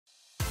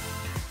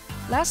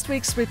Last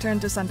week's return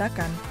to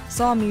Sandakan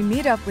saw me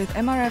meet up with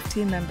MRF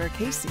team member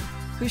Casey,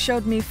 who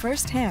showed me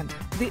firsthand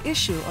the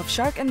issue of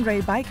shark and ray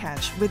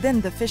bycatch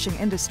within the fishing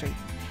industry,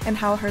 and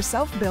how her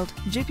self-built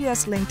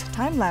GPS-linked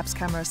time-lapse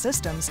camera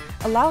systems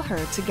allow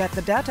her to get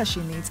the data she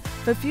needs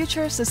for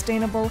future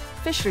sustainable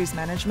fisheries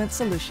management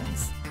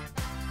solutions.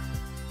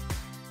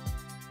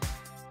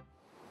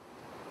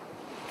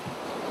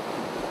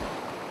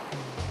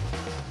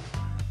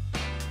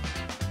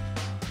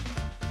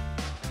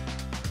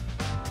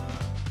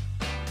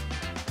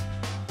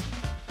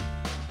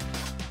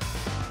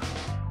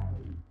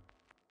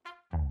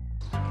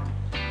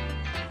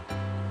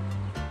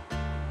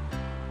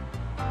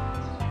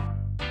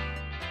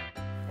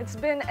 It's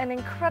been an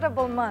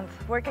incredible month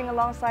working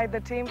alongside the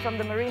team from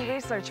the Marine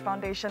Research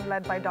Foundation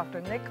led by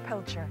Dr. Nick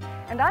Pilcher.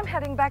 And I'm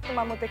heading back to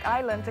Mamutik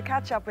Island to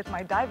catch up with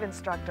my dive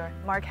instructor,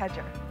 Mark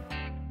Hedger.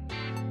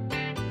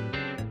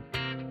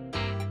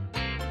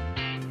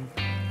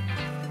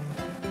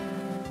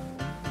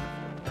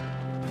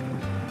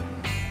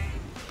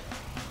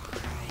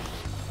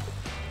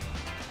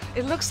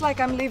 It looks like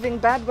I'm leaving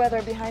bad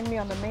weather behind me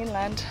on the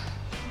mainland,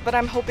 but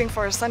I'm hoping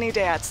for a sunny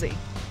day at sea.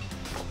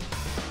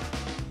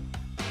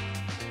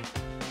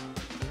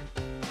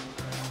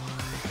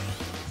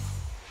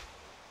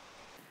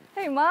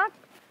 Hey Mark,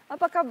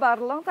 apa kabar?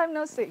 Long time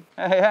no see.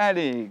 Hey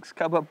Alex,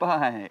 kabar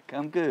baik.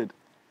 I'm good.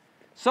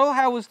 So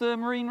how was the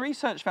Marine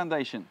Research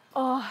Foundation?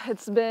 Oh,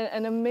 it's been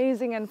an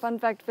amazing and fun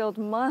fact-filled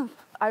month.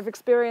 I've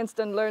experienced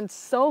and learned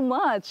so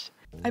much.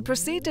 I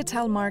proceed to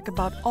tell Mark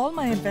about all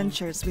my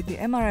adventures with the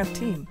MRF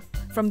team,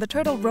 from the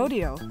turtle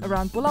rodeo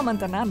around Pulau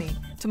Mantanani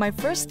to my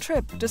first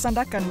trip to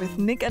Sandakan with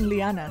Nick and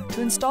Liana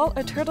to install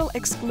a turtle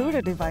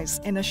excluder device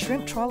in a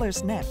shrimp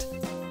trawler's net.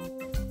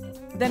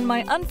 Then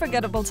my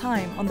unforgettable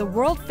time on the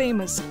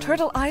world-famous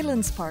Turtle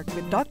Islands Park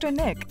with Dr.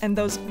 Nick and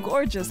those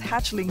gorgeous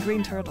hatchling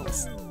green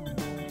turtles.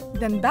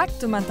 Then back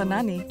to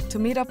Mantanani to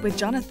meet up with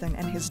Jonathan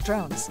and his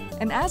drones,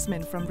 and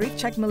Asmin from Reef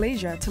Check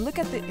Malaysia to look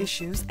at the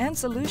issues and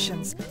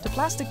solutions to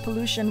plastic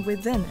pollution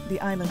within the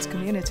island's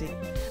community,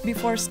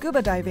 before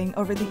scuba diving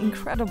over the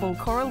incredible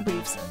coral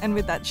reefs and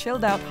with that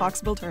chilled-out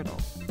hawksbill turtle.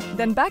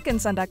 Then back in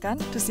Sandakan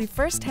to see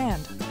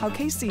firsthand how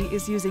Casey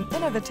is using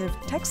innovative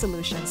tech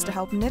solutions to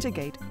help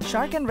mitigate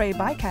shark and ray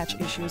bycatch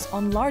issues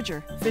on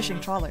larger fishing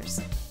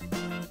trawlers.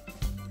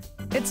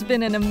 It's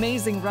been an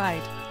amazing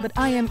ride, but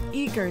I am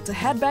eager to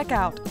head back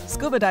out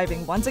scuba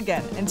diving once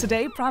again, and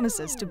today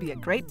promises to be a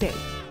great day.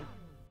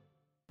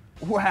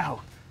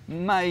 Wow,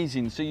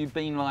 amazing. So you've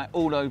been like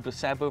all over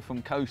Sabah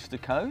from coast to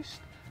coast,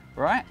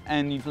 right?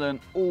 And you've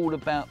learned all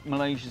about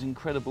Malaysia's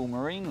incredible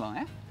marine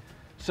life.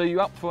 So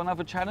you up for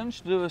another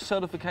challenge to do a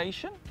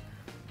certification?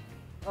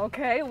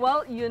 Okay,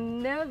 well, you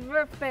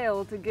never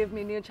fail to give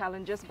me new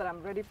challenges, but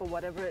I'm ready for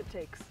whatever it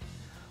takes.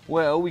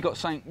 Well, we got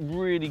something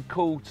really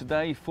cool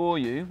today for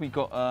you. We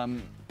got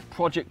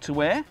Project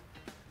Aware,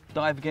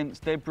 Dive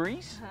Against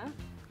Debris.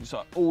 It's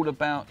like all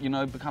about, you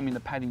know, becoming the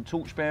PADI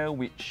torchbearer,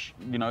 which,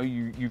 you know,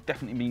 you've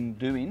definitely been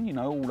doing, you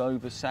know, all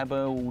over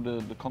Sabah, all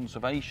the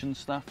conservation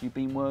stuff you've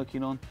been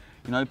working on.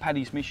 You know,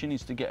 PADI's mission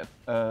is to get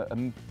a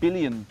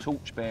billion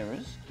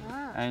torchbearers,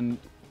 and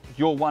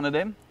you're one of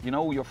them, you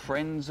know, all your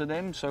friends are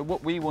them. So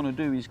what we want to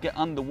do is get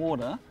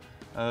underwater,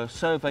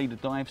 survey the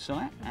dive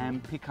site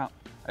and pick up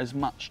as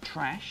much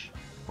trash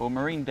or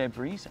marine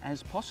debris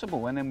as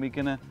possible, and then we're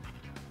going to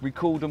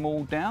record them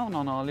all down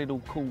on our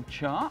little cool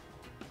chart.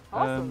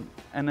 Awesome.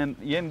 And then at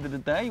the end of the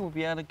day, we'll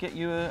be able to get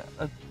you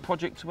a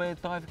Project Aware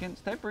Dive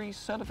Against Debris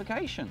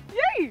certification.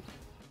 Yay!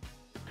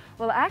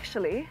 Well,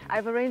 actually,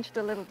 I've arranged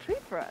a little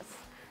treat for us.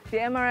 The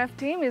MRF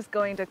team is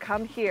going to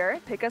come here,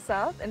 pick us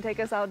up, and take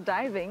us out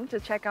diving to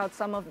check out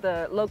some of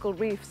the local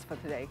reefs for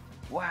today.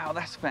 Wow,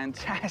 that's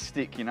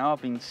fantastic. You know,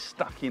 I've been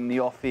stuck in the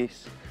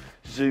office,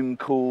 Zoom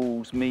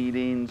calls,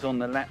 meetings, on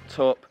the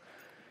laptop.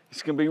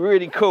 It's going to be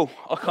really cool.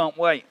 I can't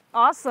wait.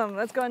 Awesome.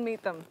 Let's go and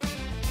meet them.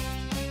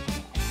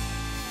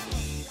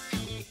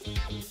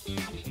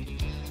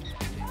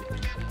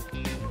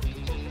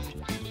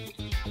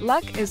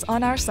 Luck is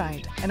on our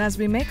side, and as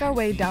we make our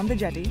way down the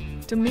jetty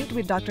to meet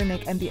with Dr.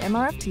 Nick and the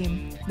MRF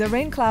team, the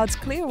rain clouds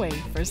clear way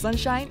for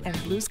sunshine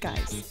and blue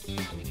skies.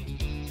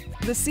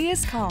 The sea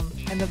is calm,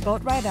 and the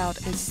boat ride out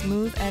is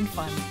smooth and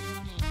fun.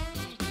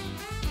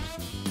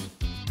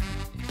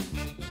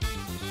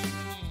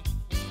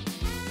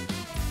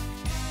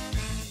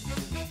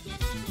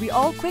 We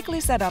all quickly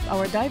set up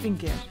our diving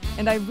gear,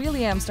 and I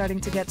really am starting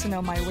to get to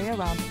know my way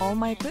around all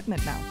my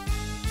equipment now.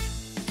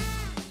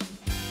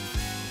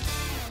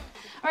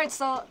 Alright,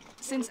 so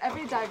since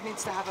every dive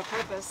needs to have a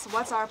purpose,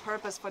 what's our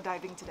purpose for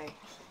diving today?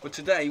 Well,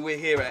 today we're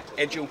here at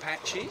Edgel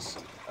Patches.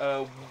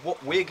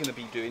 What we're going to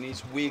be doing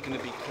is we're going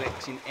to be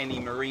collecting any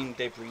marine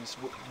debris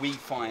we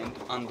find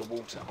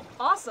underwater.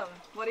 Awesome!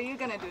 What are you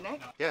going to do,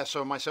 Nick? Yeah,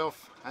 so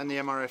myself and the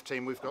MRF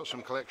team, we've got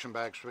some collection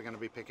bags. We're going to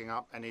be picking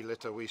up any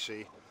litter we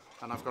see.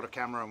 And I've got a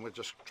camera and we'll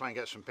just try and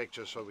get some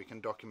pictures so we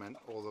can document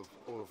all of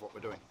what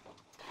we're doing.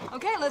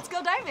 Okay, let's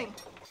go diving!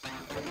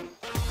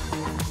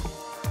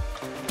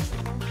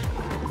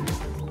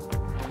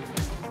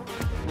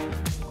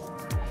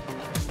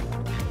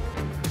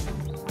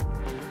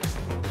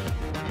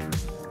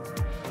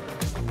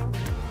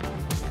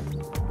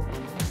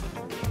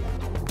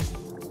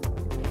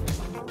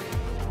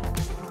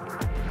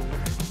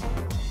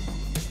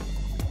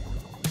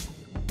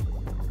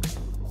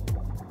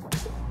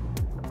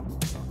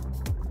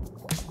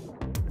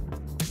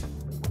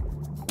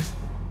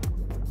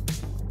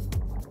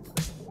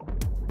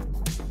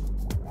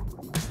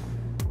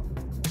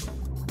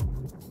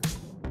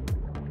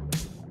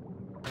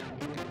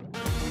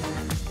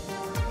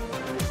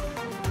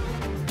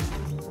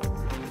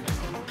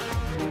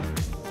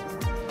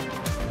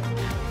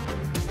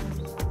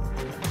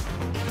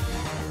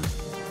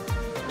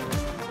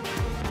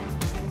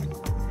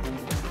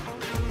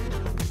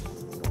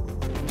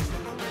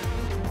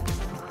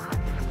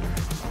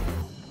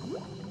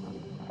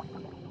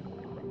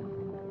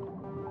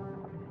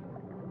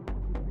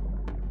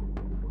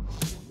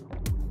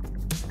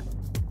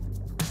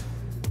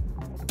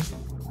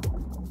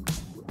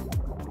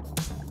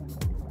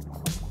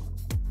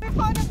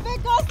 found a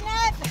big ghost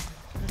net!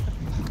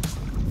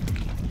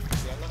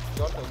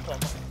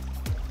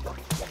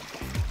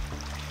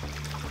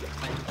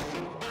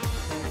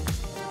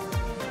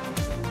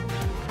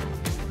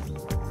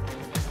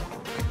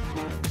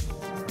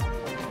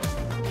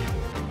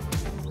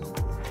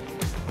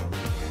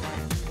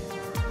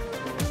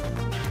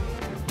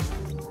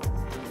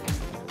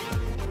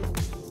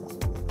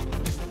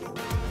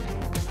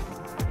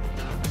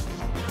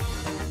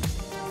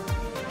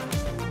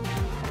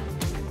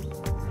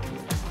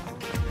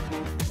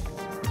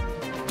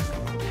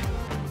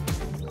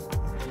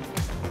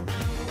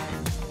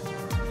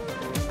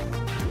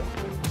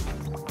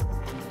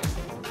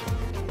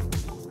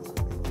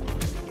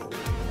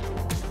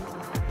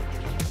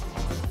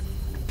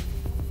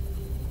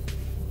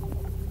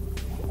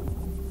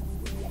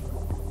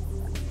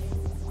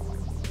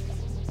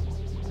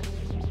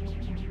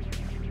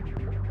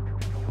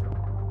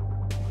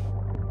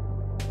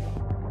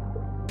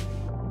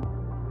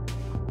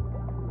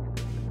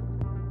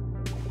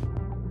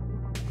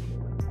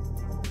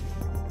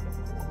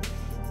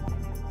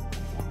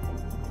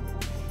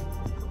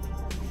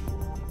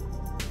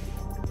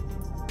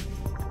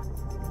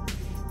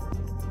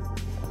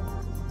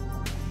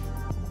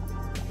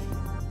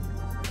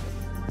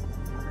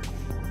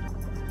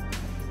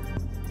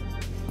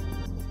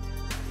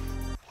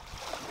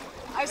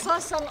 I saw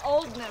some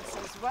old nets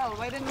as well.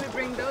 Why didn't we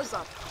bring those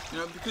up? You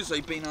know, because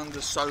they've been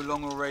under so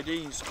long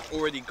already, it's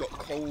already got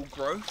coral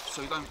growth,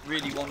 so we don't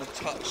really want to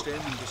touch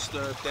them and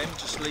disturb them,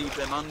 just leave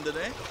them under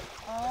there.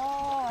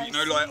 Oh, But you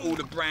know, like all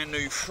the brand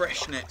new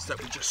fresh nets that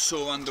we just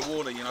saw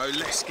underwater, you know,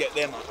 let's get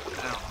them up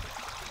now.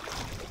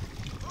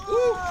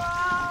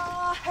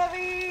 Oh,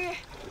 heavy.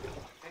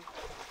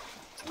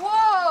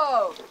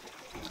 Whoa!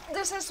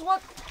 This is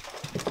what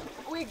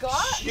we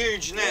got?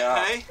 Huge net,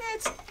 hey?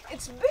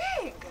 It's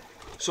big.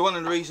 So one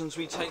of the reasons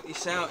we take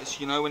this out is,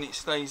 you know, when it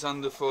stays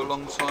under for a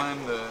long time,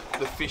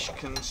 the fish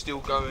can still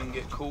go and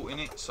get caught in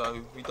it, so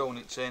we don't want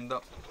it to end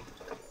up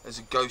as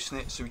a ghost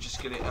net, so we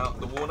just get it out of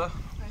the water.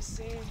 I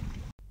see.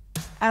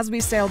 As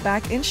we sail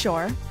back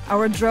inshore,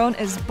 our drone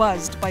is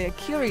buzzed by a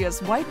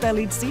curious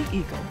white-bellied sea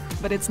eagle,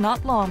 but it's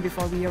not long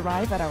before we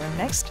arrive at our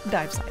next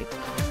dive site.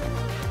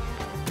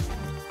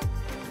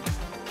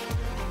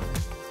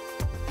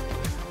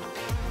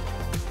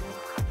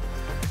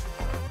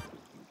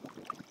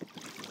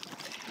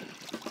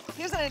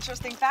 Here's an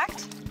interesting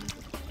fact.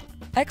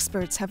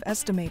 Experts have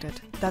estimated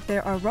that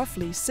there are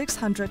roughly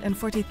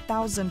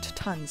 640,000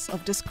 tons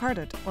of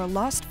discarded or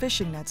lost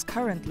fishing nets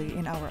currently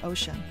in our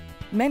ocean,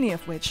 many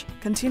of which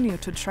continue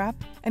to trap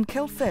and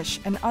kill fish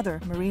and other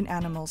marine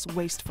animals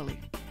wastefully.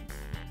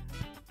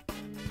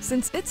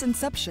 Since its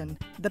inception,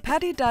 the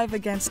PADI Dive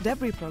Against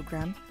Debris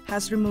program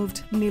has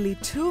removed nearly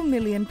 2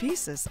 million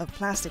pieces of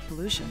plastic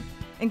pollution,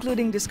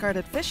 including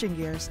discarded fishing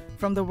gears,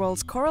 from the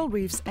world's coral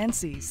reefs and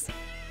seas.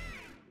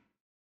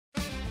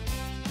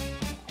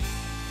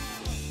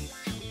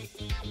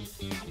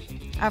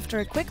 After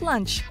a quick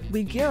lunch,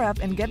 we gear up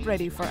and get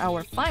ready for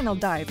our final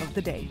dive of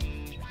the day.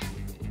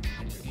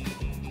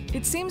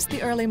 It seems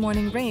the early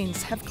morning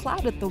rains have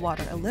clouded the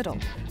water a little,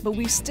 but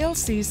we still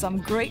see some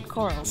great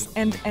corals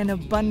and an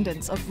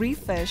abundance of reef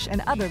fish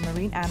and other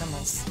marine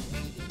animals.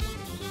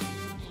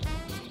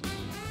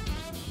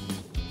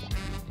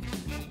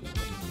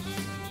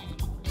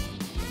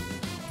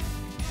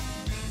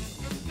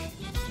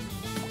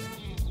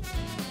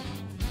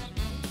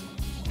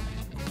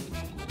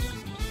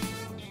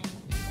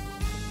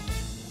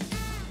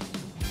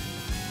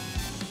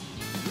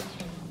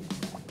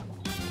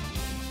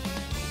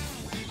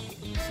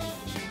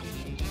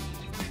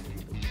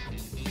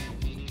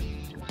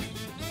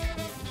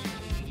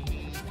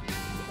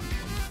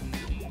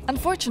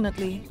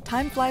 Unfortunately,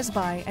 time flies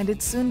by and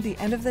it's soon the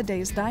end of the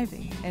day's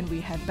diving, and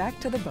we head back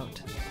to the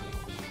boat.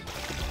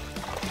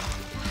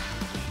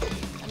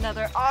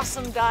 Another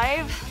awesome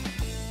dive.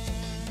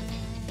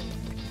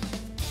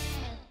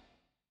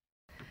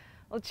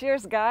 Well,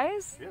 cheers,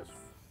 guys. Yes.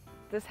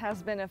 This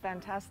has been a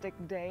fantastic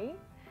day.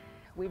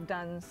 We've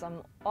done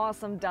some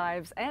awesome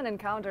dives and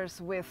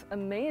encounters with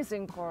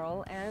amazing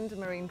coral and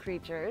marine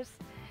creatures.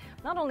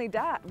 Not only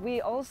that,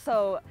 we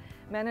also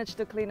managed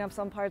to clean up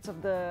some parts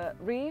of the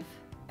reef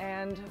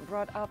and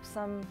brought up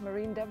some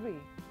marine debris.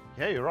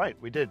 Yeah, you're right,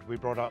 we did. We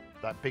brought up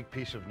that big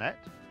piece of net.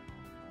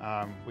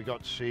 We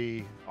got to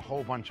see a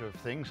whole bunch of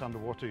things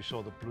underwater. You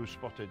saw the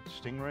blue-spotted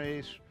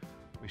stingrays.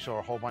 We saw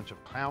a whole bunch of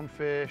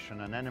clownfish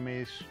and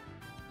anemones.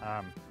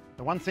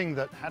 The one thing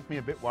that had me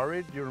a bit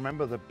worried, you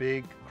remember the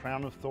big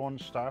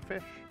crown-of-thorns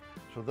starfish?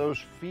 So those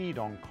feed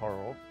on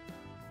coral,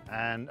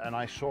 and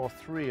I saw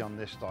 3 on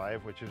this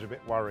dive, which is a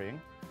bit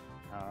worrying.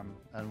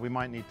 And we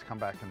might need to come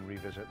back and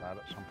revisit that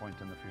at some point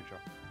in the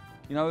future.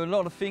 You know, a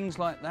lot of things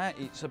like that,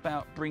 it's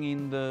about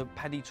bringing the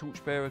PADI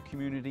torchbearer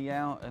community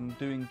out and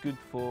doing good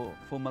for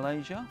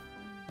Malaysia.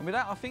 And with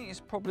that, I think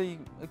it's probably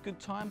a good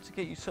time to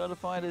get you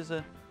certified as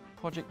a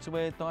Project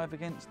Aware Dive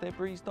Against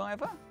Debris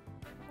diver.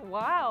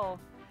 Wow.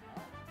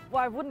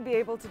 Well, I wouldn't be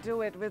able to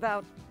do it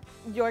without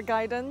your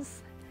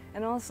guidance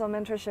and also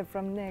mentorship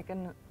from Nick.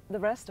 And the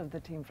rest of the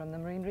team from the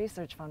Marine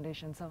Research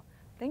Foundation. So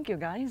thank you,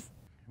 guys.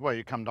 Well,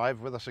 you come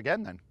dive with us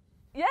again then.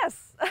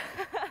 Yes!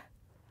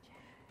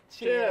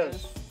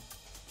 Cheers!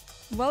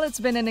 Well, it's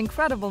been an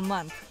incredible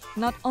month.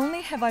 Not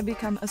only have I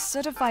become a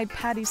certified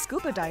PADI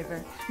scuba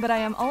diver, but I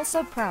am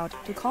also proud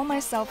to call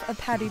myself a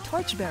PADI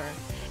torchbearer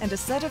and a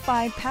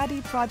certified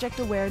PADI Project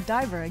Aware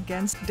diver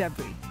against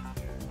debris.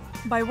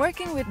 By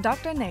working with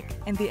Dr. Nick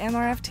and the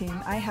MRF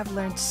team, I have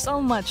learned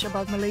so much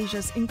about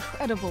Malaysia's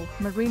incredible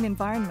marine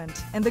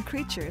environment and the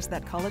creatures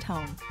that call it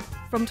home.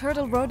 From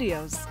turtle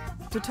rodeos,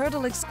 to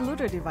turtle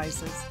excluder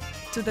devices,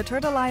 to the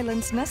Turtle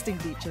Island's nesting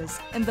beaches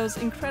and those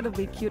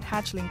incredibly cute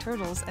hatchling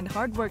turtles and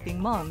hardworking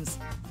moms,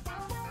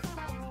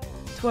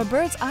 to a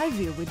bird's eye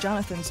view with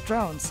Jonathan's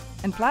drones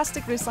and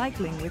plastic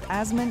recycling with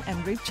Asman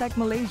and Reef Check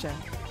Malaysia,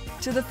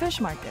 to the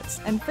fish markets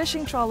and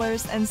fishing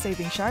trawlers and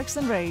saving sharks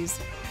and rays,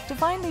 to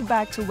finally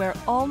back to where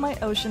all my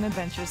ocean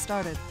adventures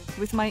started,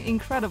 with my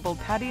incredible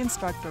PADI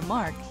instructor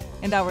Mark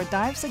and our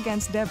dives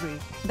against debris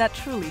that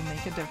truly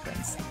make a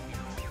difference.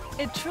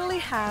 It truly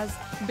has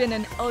been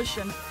an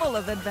ocean full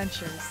of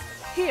adventures,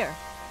 here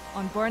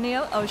on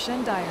Borneo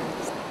Ocean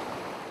Diaries.